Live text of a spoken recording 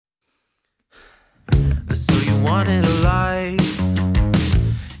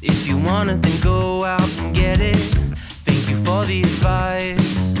want it, then go out and get it. Thank you for the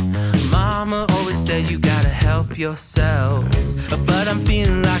advice. Mama always said you gotta help yourself, but I'm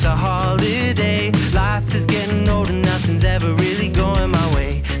feeling like a holiday. Life is getting older, nothing's ever really going my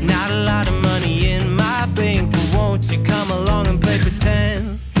way. Not a lot of money in my bank, but won't you come along and play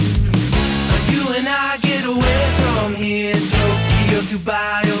pretend? You and I get away from here, Tokyo,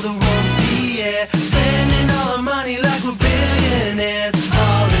 Dubai, or the Rose, yeah. Spending all our money like we're billionaires.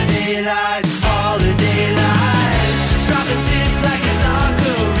 Holiday lies, holiday lies. Dropping tips like it's our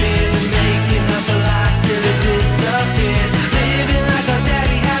career, making up a life till it disappears. Living like our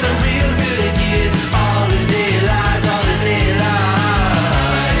daddy had a real good year. Holiday lies, holiday lies.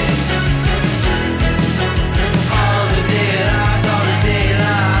 Holiday lies, holiday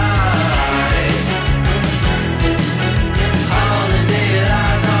lies. Holiday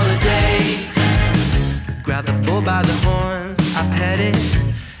lies, holiday. Grab the bull by the horns, I pet it.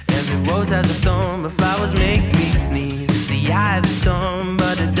 Every rose has a thorn, but flowers make me sneeze. It's the eye of the storm,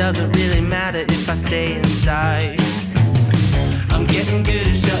 but it doesn't really matter if I stay inside. I'm getting good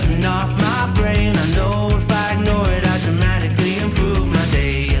at shutting off my brain. I know if I ignore it, I dramatically improve my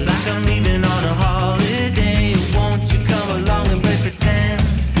day. Like I'm leaving on a holiday. Won't you come along and play pretend?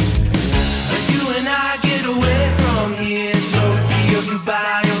 You and I get away from here, Tokyo,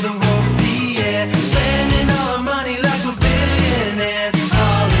 Dubai, or the Rose, yeah. Spending all our money like we're billionaires.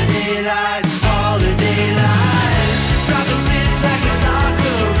 Holiday lies, holiday lies. Dropping tips like it's our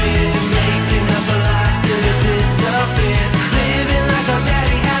career, making up a life till it disappears. Living like our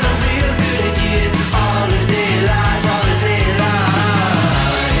daddy had a real good year. Holiday lies, holiday lies.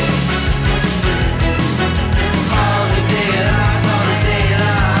 Holiday lies, holiday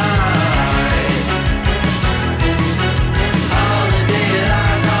lies. Holiday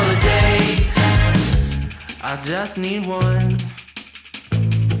lies, holiday. I just need one.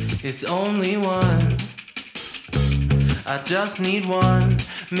 It's only one. I just need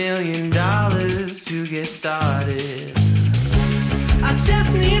 $1 million to get started. I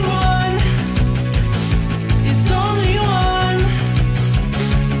just need one. It's only one.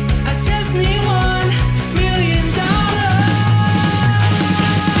 I just need $1 million.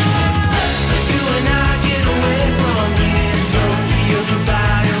 You and I get away from here, Tokyo,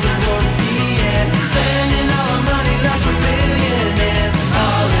 Dubai, or the Rose, yeah. Spending all our money like we're billionaires.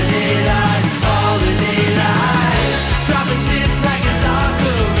 Holiday lies, holiday lies. Dropping tips like it's our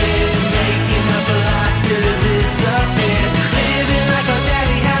career, making up a life till it disappears.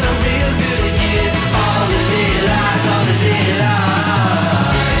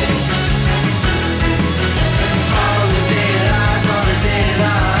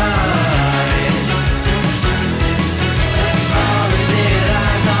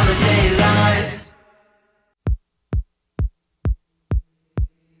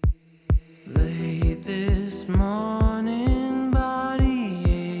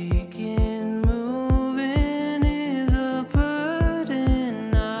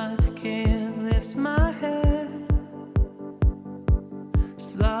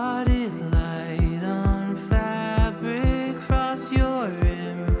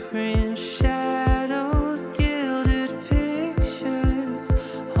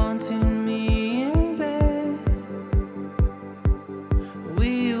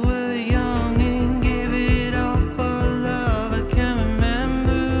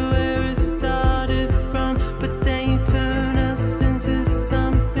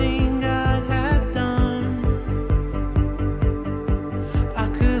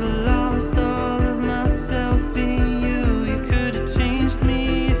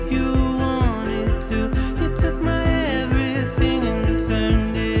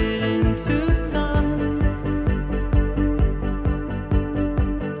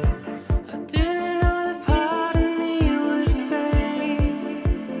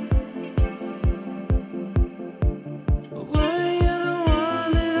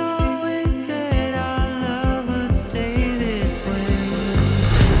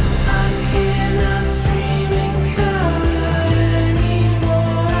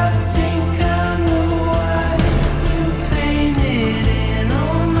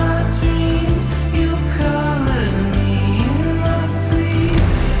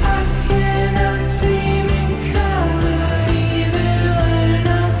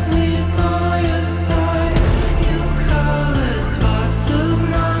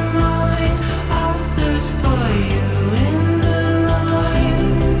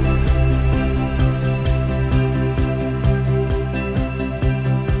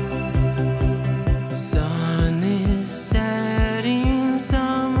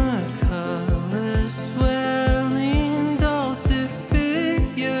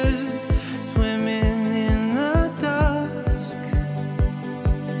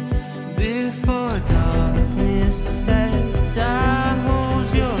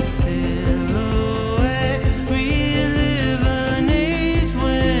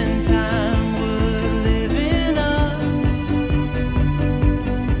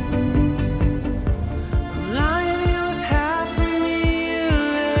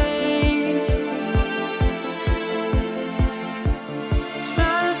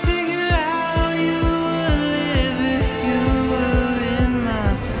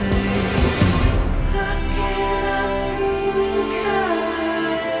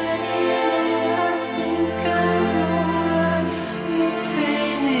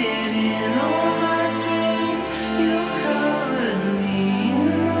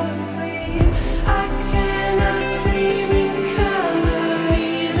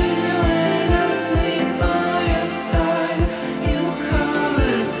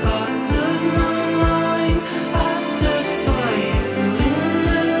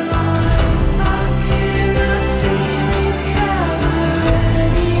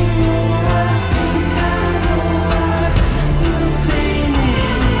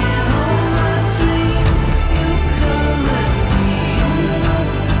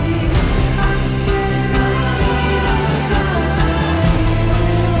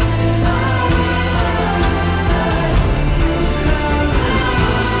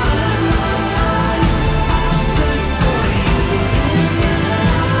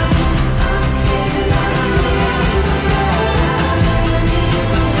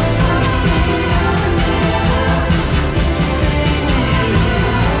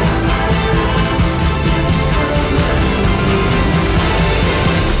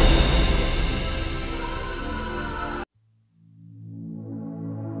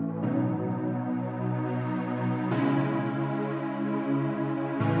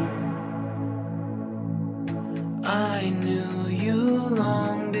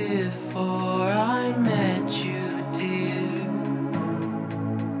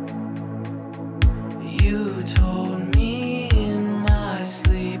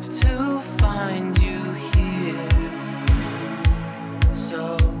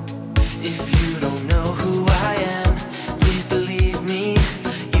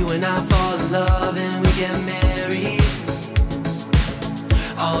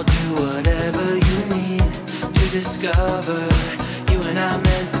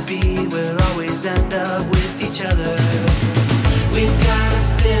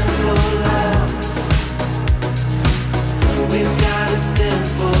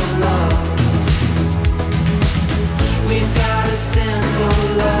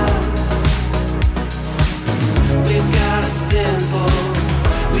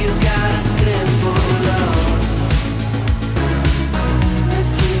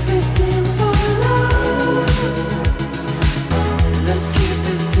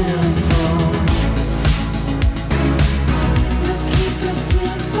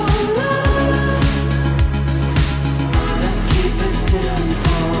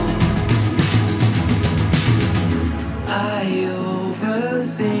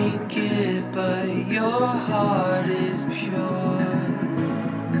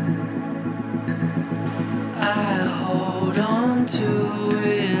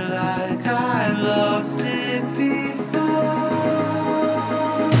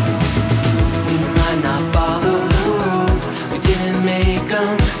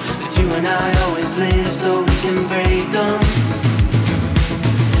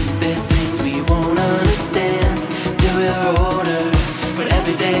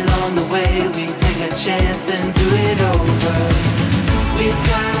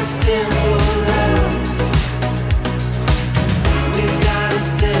 simple.